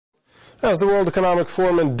As the World Economic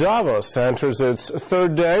Forum in Davos enters its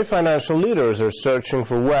third day, financial leaders are searching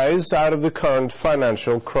for ways out of the current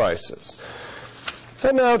financial crisis.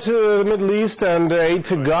 And now to the Middle East, and aid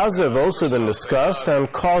to Gaza have also been discussed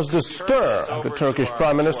and caused a stir. The Turkish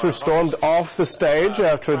Prime Minister stormed off the stage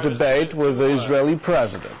after a debate with the Israeli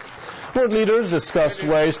president. World leaders discussed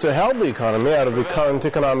ways to help the economy out of the current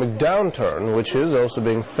economic downturn, which is also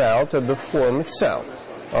being felt at the forum itself.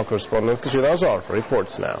 Our correspondent Kashida Azar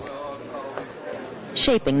reports now.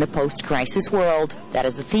 Shaping the post-crisis world. That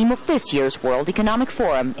is the theme of this year's World Economic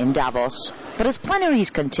Forum in Davos. But as plenaries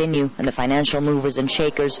continue and the financial movers and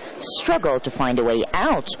shakers struggle to find a way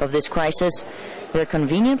out of this crisis, they're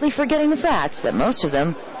conveniently forgetting the fact that most of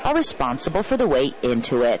them are responsible for the way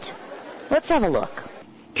into it. Let's have a look.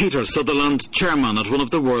 Peter Sutherland, chairman at one of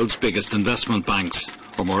the world's biggest investment banks,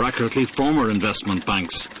 or more accurately, former investment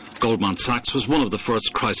banks. Goldman Sachs was one of the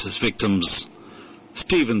first crisis victims.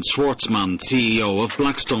 Stephen Schwarzman, CEO of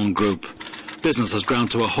Blackstone Group. Business has ground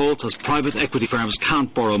to a halt as private equity firms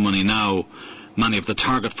can't borrow money now. Many of the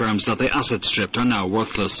target firms that they asset stripped are now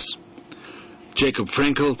worthless. Jacob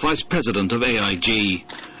Frenkel, Vice President of AIG.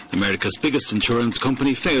 America's biggest insurance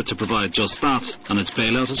company failed to provide just that, and its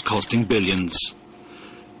bailout is costing billions.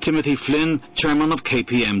 Timothy Flynn, chairman of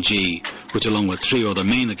KPMG, which along with 3 other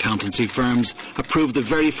main accountancy firms approved the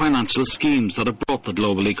very financial schemes that have brought the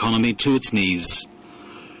global economy to its knees.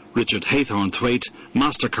 Richard Haythornthwaite,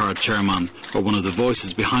 MasterCard chairman, or one of the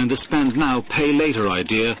voices behind the spend now, pay later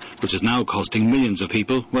idea, which is now costing millions of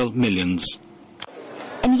people, well, millions.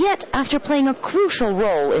 And yet, after playing a crucial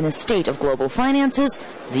role in the state of global finances,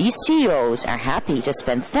 these CEOs are happy to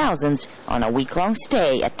spend thousands on a week-long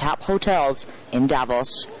stay at top hotels in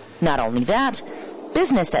Davos. Not only that,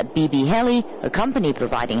 business at BB Heli, a company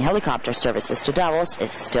providing helicopter services to Davos,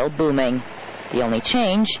 is still booming. The only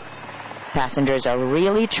change? Passengers are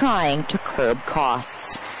really trying to curb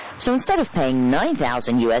costs. So instead of paying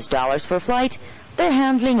 $9,000 for a flight, they're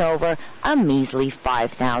handling over a measly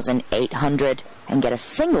 $5,800 and get a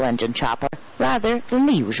single-engine chopper rather than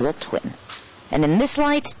the usual twin. And in this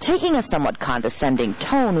light, taking a somewhat condescending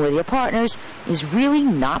tone with your partners is really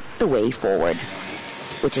not the way forward.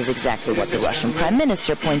 Which is exactly what the Russian Prime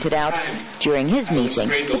Minister pointed out during his meeting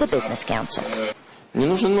with the Business Council.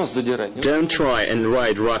 Don't try and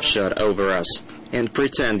ride roughshod over us and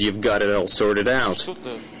pretend you've got it all sorted out.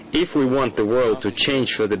 If we want the world to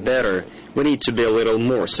change for the better, we need to be a little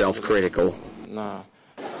more self-critical.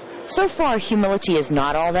 So far, humility is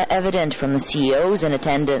not all that evident from the CEOs in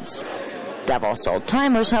attendance. Davos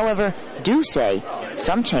old-timers, however, do say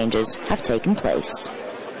some changes have taken place.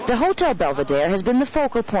 The Hotel Belvedere has been the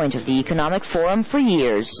focal point of the Economic Forum for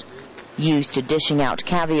years. Used to dishing out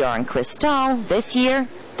caviar and cristal, this year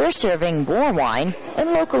they're serving more wine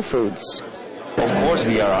and local foods. Of course,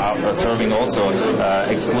 we are serving also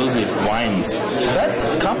exclusive wines. That's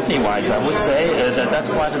company-wise, I would say that's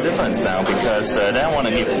quite a difference now, because they don't want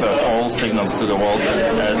to give false signals to the world,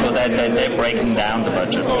 so that they're breaking down the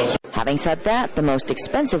budget. Having said that, the most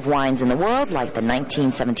expensive wines in the world, like the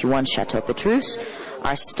 1971 Chateau Petrus,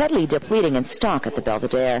 are steadily depleting in stock at the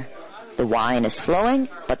Belvedere. The wine is flowing,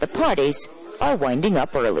 but the parties are winding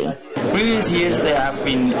up early. Previous years, they have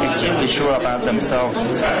been extremely sure about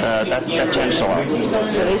themselves. That changed a lot.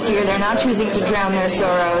 So this year, they're not choosing to drown their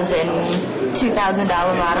sorrows in $2,000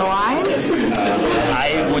 bottle wines?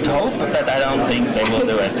 I would hope, but I don't think they will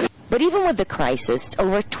do it. But even with the crisis,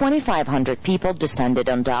 over 2,500 people descended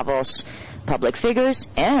on Davos. Public figures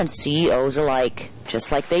and CEOs alike,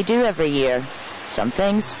 just like they do every year. Some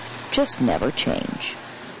things just never change.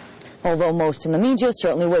 Although most in the media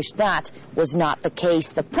certainly wish that was not the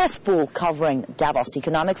case, the press pool covering Davos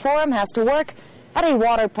Economic Forum has to work at a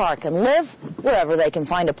water park and live wherever they can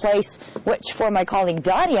find a place, which for my colleague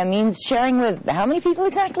Daria means sharing with how many people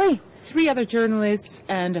exactly? 3 other journalists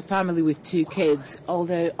and a family with 2 kids,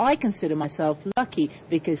 although I consider myself lucky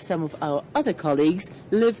because some of our other colleagues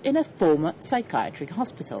live in a former psychiatric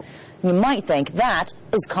hospital. You might think that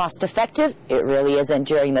is cost-effective. It really isn't.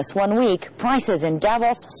 During this 1 week, prices in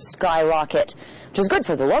Davos skyrocket, which is good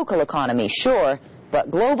for the local economy, sure, but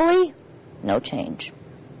globally, no change.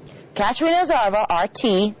 Katerina Zarva,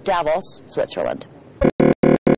 RT, Davos, Switzerland.